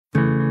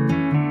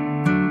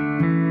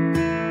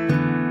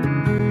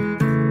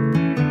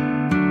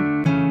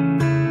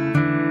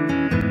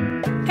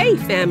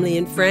family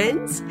and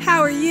friends.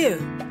 How are you?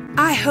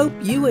 I hope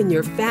you and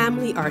your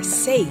family are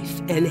safe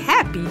and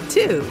happy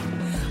too.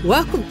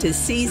 Welcome to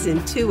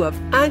Season 2 of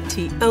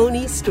Auntie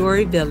Oni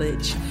Story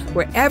Village,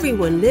 where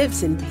everyone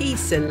lives in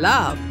peace and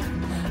love.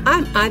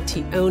 I'm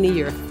Auntie Oni,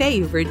 your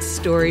favorite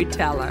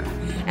storyteller,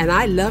 and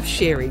I love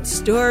sharing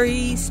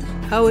stories,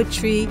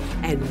 poetry,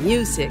 and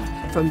music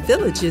from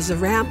villages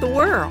around the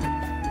world.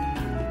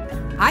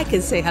 I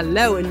can say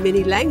hello in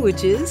many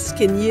languages,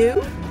 can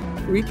you?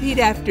 Repeat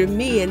after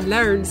me and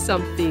learn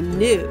something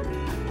new.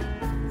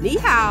 Ni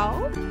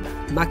hao,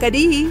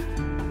 makadi,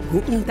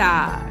 guten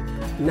tag,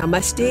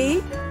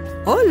 namaste,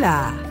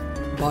 hola,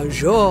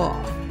 bonjour,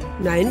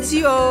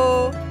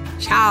 nainzio,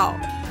 ciao,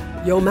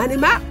 yo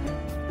manima,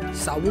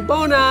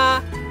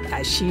 sawubona,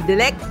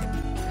 tashidelek,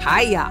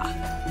 haya.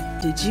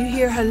 Did you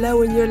hear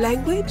hello in your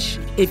language?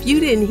 If you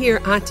didn't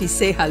hear Auntie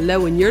say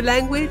hello in your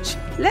language,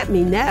 let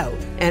me know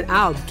and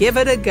I'll give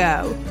it a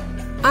go.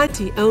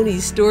 Auntie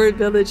Oni's Story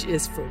Village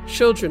is for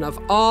children of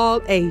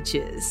all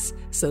ages.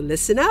 So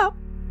listen up.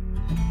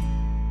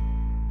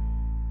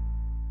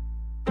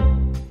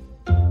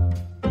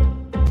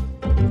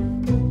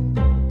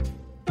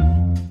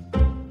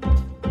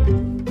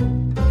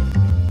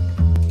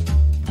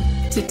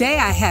 Today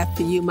I have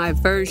for you my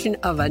version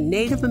of a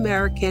Native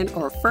American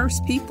or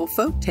First People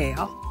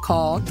folktale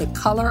called The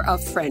Color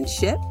of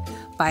Friendship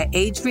by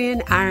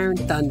Adrian Iron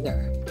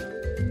Thunder.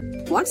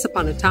 Once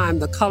upon a time,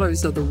 the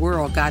colors of the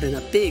world got in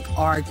a big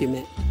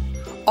argument.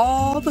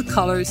 All the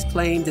colors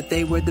claimed that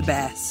they were the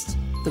best,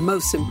 the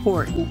most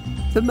important,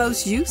 the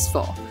most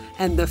useful,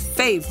 and the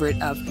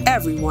favorite of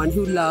everyone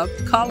who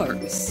loved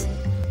colors.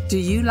 Do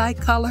you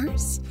like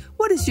colors?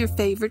 What is your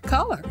favorite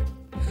color?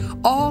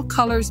 All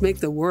colors make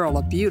the world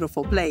a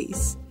beautiful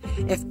place.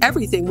 If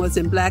everything was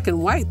in black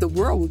and white, the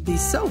world would be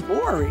so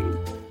boring.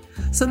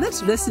 So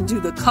let's listen to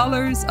the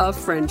colors of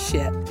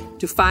friendship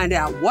to find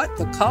out what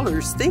the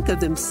colors think of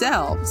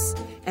themselves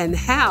and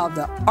how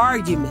the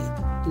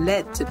argument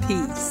led to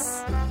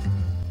peace.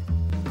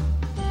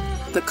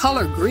 The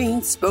color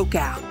green spoke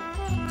out.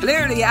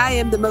 Clearly, I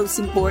am the most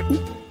important.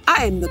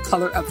 I am the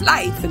color of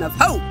life and of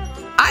hope.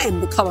 I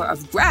am the color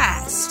of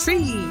grass,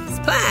 trees,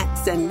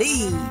 plants, and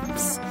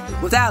leaves.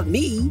 Without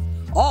me,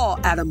 all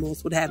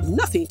animals would have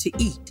nothing to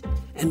eat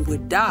and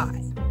would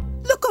die.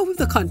 Look over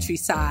the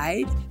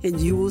countryside, and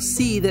you will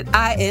see that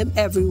I am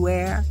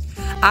everywhere.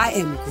 I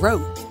am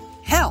growth,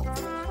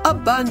 health,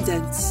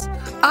 abundance.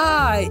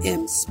 I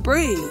am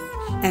spring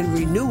and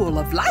renewal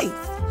of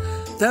life.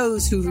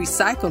 Those who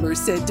recycle are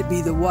said to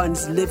be the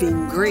ones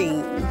living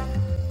green.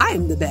 I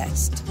am the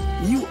best.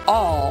 You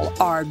all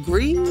are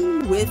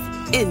green with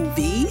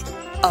envy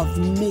of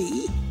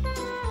me.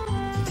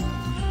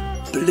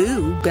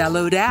 Blue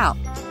bellowed out.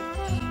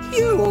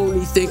 You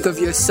only think of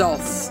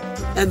yourself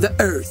and the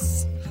earth.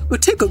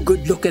 But take a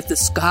good look at the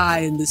sky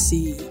and the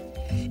sea.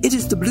 It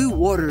is the blue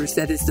waters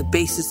that is the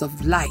basis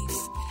of life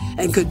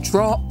and could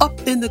draw up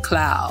in the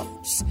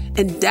clouds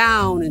and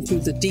down into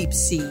the deep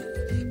sea,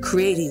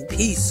 creating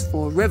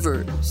peaceful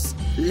rivers,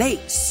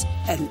 lakes,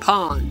 and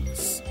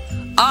ponds.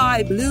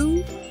 I,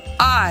 blue,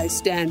 I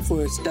stand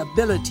for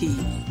stability,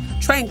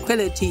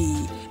 tranquility,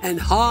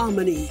 and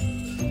harmony.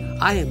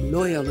 I am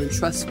loyal and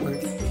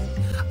trustworthy.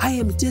 I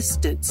am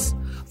distance,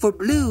 for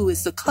blue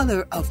is the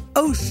color of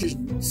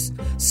oceans,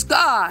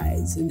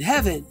 skies, and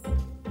heaven.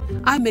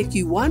 I make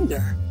you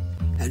wonder,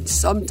 and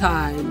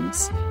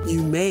sometimes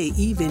you may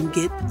even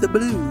get the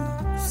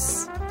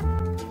blues.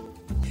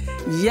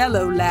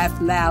 Yellow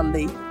laughed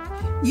loudly.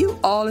 You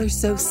all are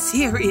so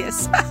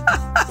serious.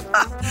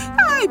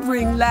 I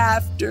bring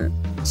laughter,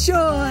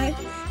 joy,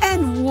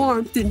 and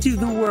warmth into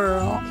the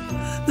world.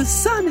 The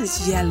sun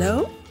is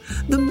yellow.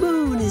 The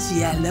moon is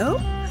yellow.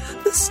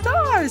 The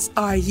stars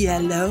are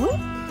yellow.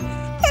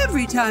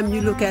 Every time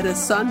you look at a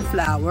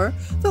sunflower,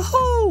 the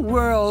whole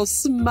world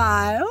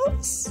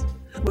smiles.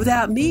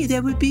 Without me,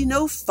 there would be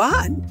no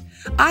fun.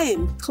 I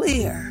am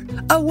clear,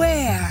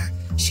 aware,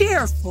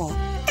 cheerful,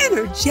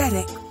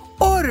 energetic,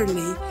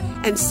 orderly,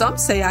 and some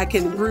say I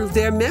can improve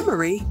their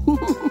memory.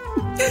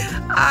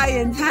 I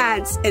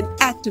enhance and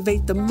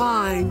activate the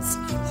minds,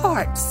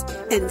 hearts,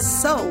 and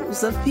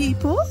souls of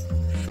people.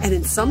 And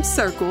in some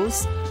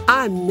circles,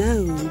 I'm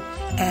known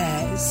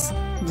as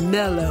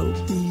Mellow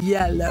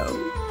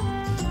Yellow.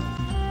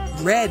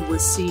 Red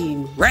was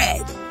seen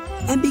red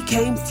and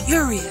became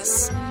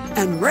furious,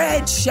 and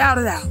Red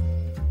shouted out,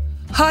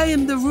 I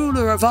am the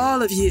ruler of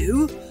all of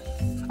you.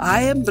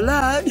 I am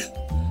blood,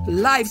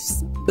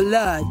 life's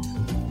blood.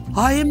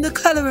 I am the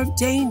color of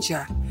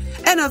danger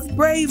and of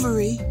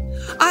bravery.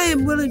 I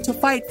am willing to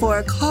fight for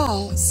a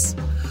cause.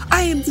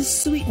 I am the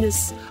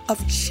sweetness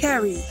of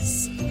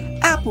cherries,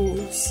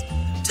 apples,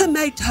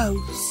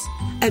 tomatoes,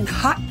 and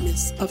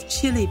hotness of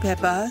chili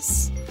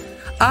peppers.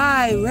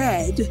 I,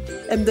 Red,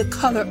 am the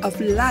color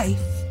of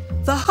life,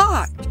 the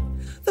heart.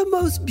 The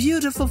most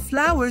beautiful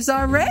flowers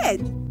are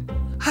red.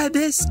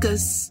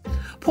 Hibiscus,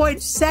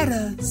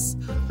 poinsettias,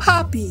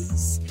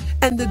 poppies,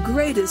 and the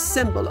greatest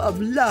symbol of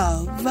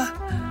love,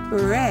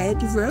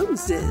 red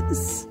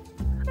roses.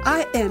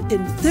 I am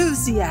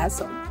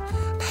enthusiasm,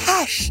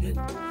 passion,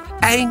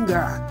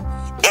 anger,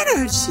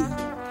 energy,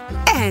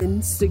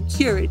 and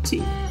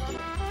security.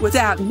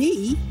 Without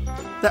me,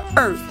 the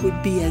earth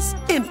would be as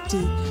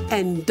empty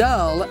and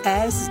dull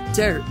as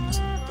dirt.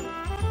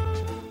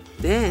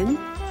 Then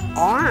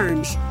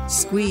Orange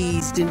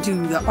squeezed into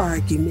the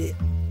argument.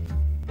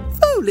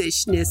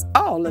 Foolishness,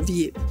 all of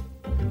you.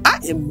 I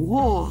am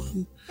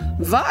warm,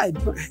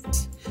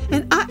 vibrant,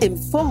 and I am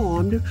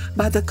formed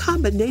by the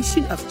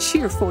combination of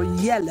cheerful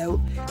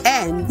yellow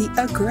and the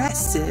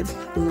aggressive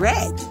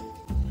red.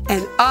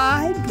 And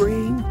I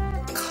bring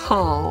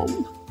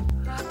calm.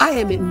 I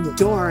am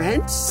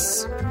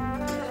endurance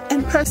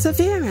and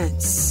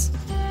perseverance.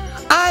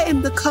 I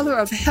am the color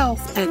of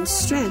health and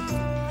strength.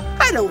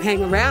 I don't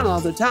hang around all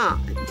the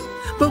time,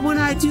 but when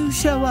I do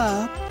show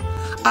up,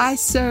 I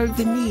serve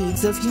the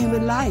needs of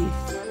human life.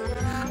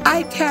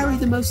 I carry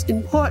the most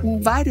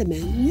important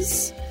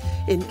vitamins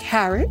in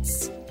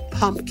carrots,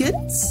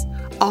 pumpkins,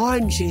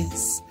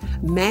 oranges,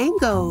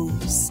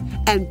 mangoes,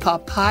 and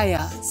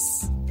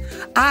papayas.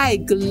 I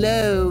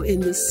glow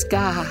in the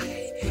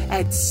sky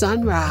at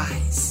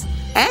sunrise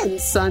and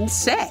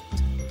sunset.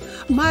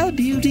 My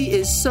beauty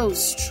is so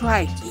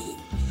striking,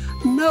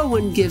 no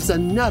one gives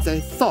another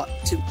thought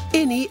to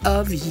any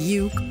of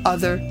you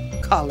other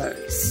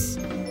colors.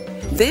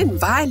 Then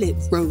Violet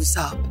rose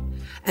up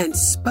and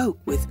spoke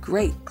with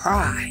great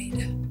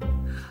pride.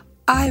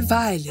 I,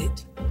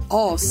 Violet,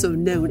 also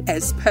known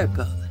as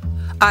purple,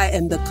 I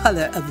am the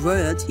color of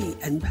royalty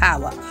and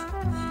power.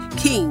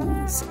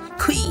 Kings,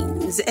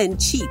 queens, and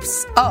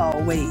chiefs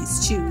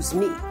always choose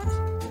me.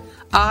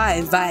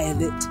 I,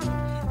 Violet,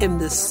 am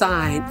the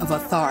sign of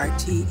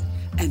authority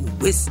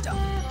and wisdom.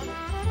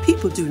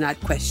 People do not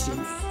question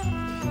me.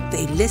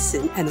 They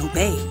listen and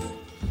obey.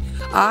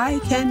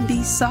 I can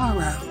be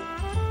sorrow,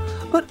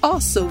 but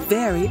also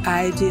very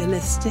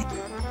idealistic.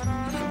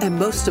 And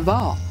most of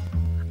all,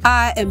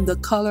 I am the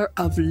color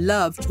of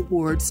love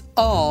towards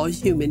all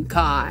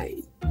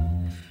humankind.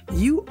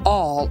 You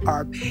all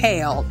are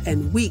pale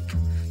and weak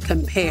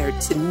compared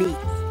to me,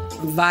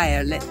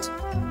 Violet,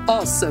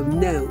 also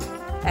known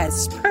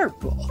as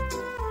purple.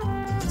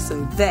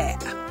 So there.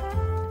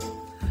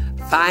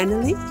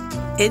 Finally,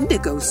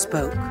 Indigo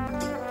spoke,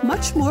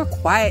 much more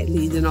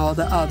quietly than all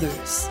the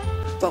others,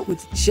 but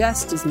with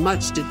just as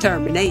much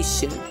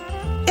determination.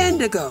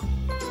 Indigo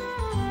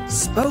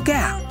spoke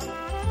out.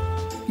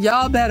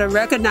 Y'all better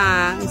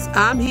recognize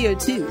I'm here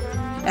too,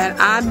 and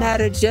I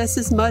matter just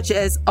as much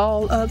as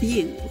all of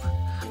you.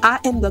 I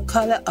am the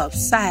color of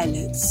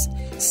silence,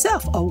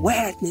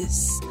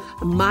 self-awareness,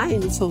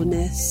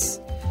 mindfulness.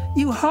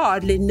 You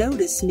hardly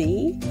notice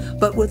me,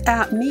 but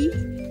without me,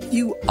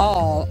 you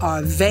all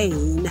are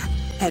vain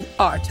and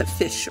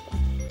artificial.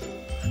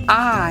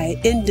 I,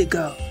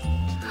 Indigo,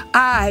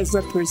 I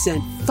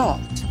represent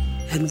thought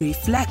and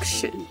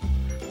reflection,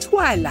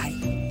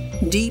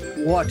 twilight, deep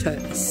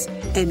waters,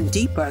 and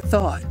deeper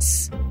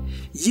thoughts.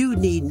 You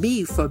need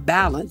me for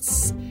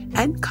balance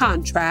and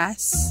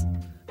contrast,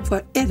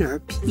 for inner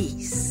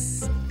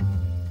peace.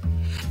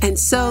 And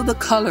so the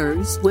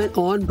colors went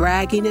on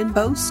bragging and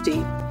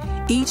boasting,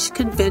 each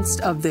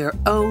convinced of their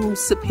own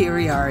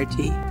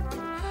superiority.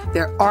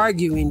 Their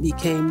arguing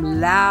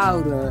became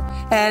louder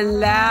and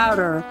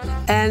louder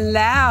and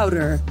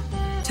louder,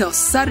 till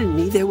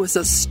suddenly there was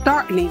a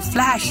startling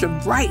flash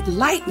of bright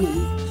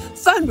lightning.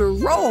 Thunder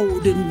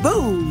rolled and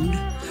boomed.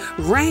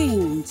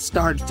 Rain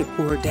started to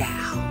pour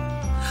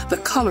down. The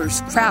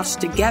colors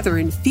crouched together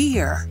in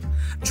fear,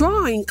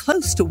 drawing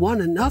close to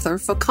one another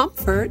for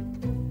comfort.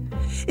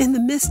 In the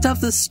midst of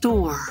the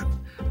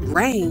storm,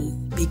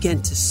 Rain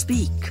began to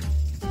speak.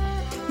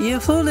 You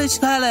foolish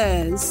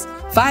colors,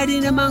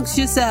 fighting amongst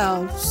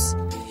yourselves,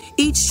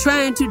 each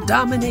trying to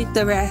dominate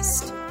the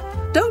rest.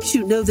 Don't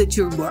you know that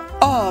you were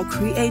all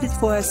created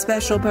for a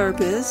special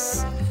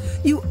purpose?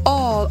 You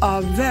all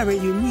are very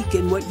unique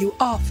in what you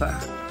offer,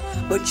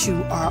 but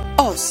you are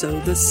also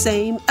the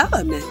same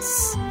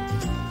elements.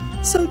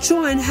 So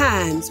join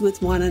hands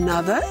with one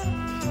another.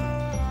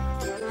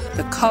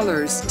 The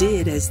colors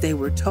did as they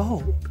were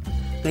told.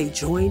 They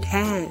joined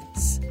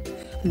hands,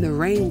 and the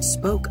rain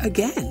spoke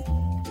again.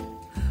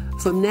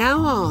 From now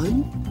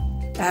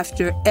on,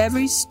 after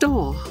every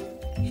storm,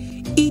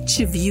 each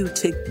of you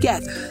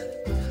together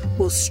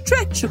will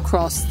stretch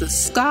across the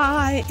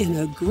sky in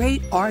a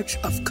great arch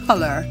of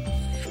color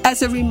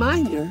as a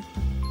reminder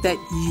that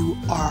you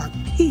are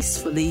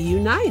peacefully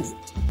united.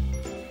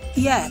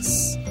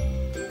 Yes,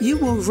 you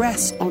will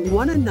rest on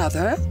one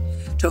another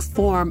to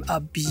form a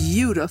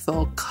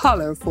beautiful,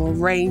 colorful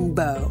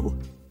rainbow.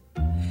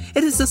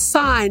 It is a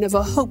sign of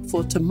a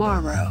hopeful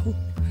tomorrow,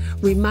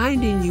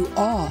 reminding you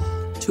all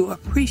to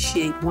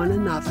appreciate one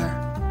another.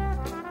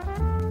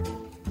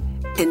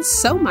 And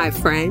so, my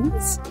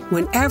friends,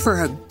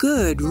 whenever a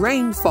good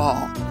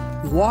rainfall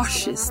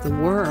washes the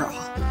world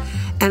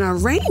and a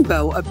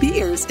rainbow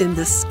appears in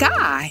the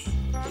sky,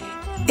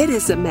 it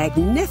is a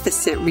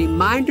magnificent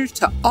reminder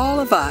to all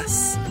of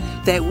us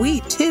that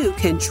we too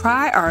can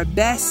try our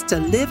best to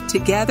live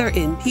together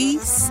in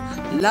peace,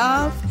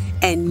 love,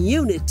 and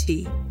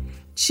unity,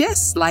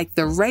 just like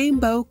the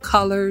rainbow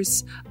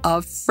colors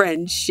of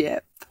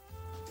friendship.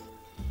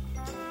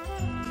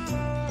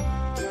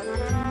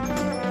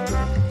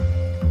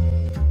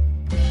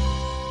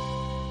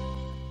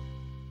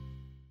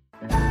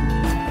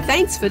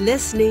 Thanks for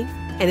listening,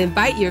 and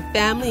invite your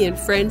family and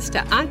friends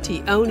to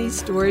Auntie Oni's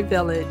Story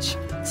Village.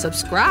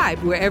 Subscribe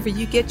wherever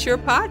you get your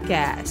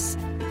podcasts.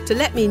 To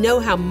let me know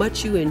how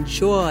much you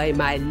enjoy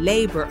my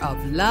labor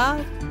of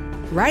love,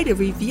 write a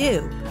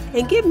review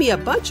and give me a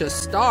bunch of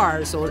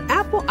stars on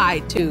Apple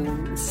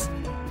iTunes.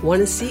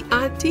 Want to see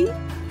Auntie?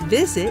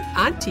 Visit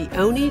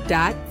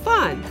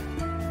AuntieOni.fun.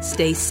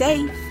 Stay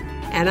safe,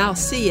 and I'll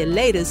see you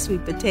later,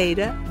 sweet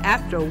potato,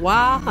 after a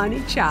while,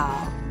 honey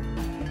child.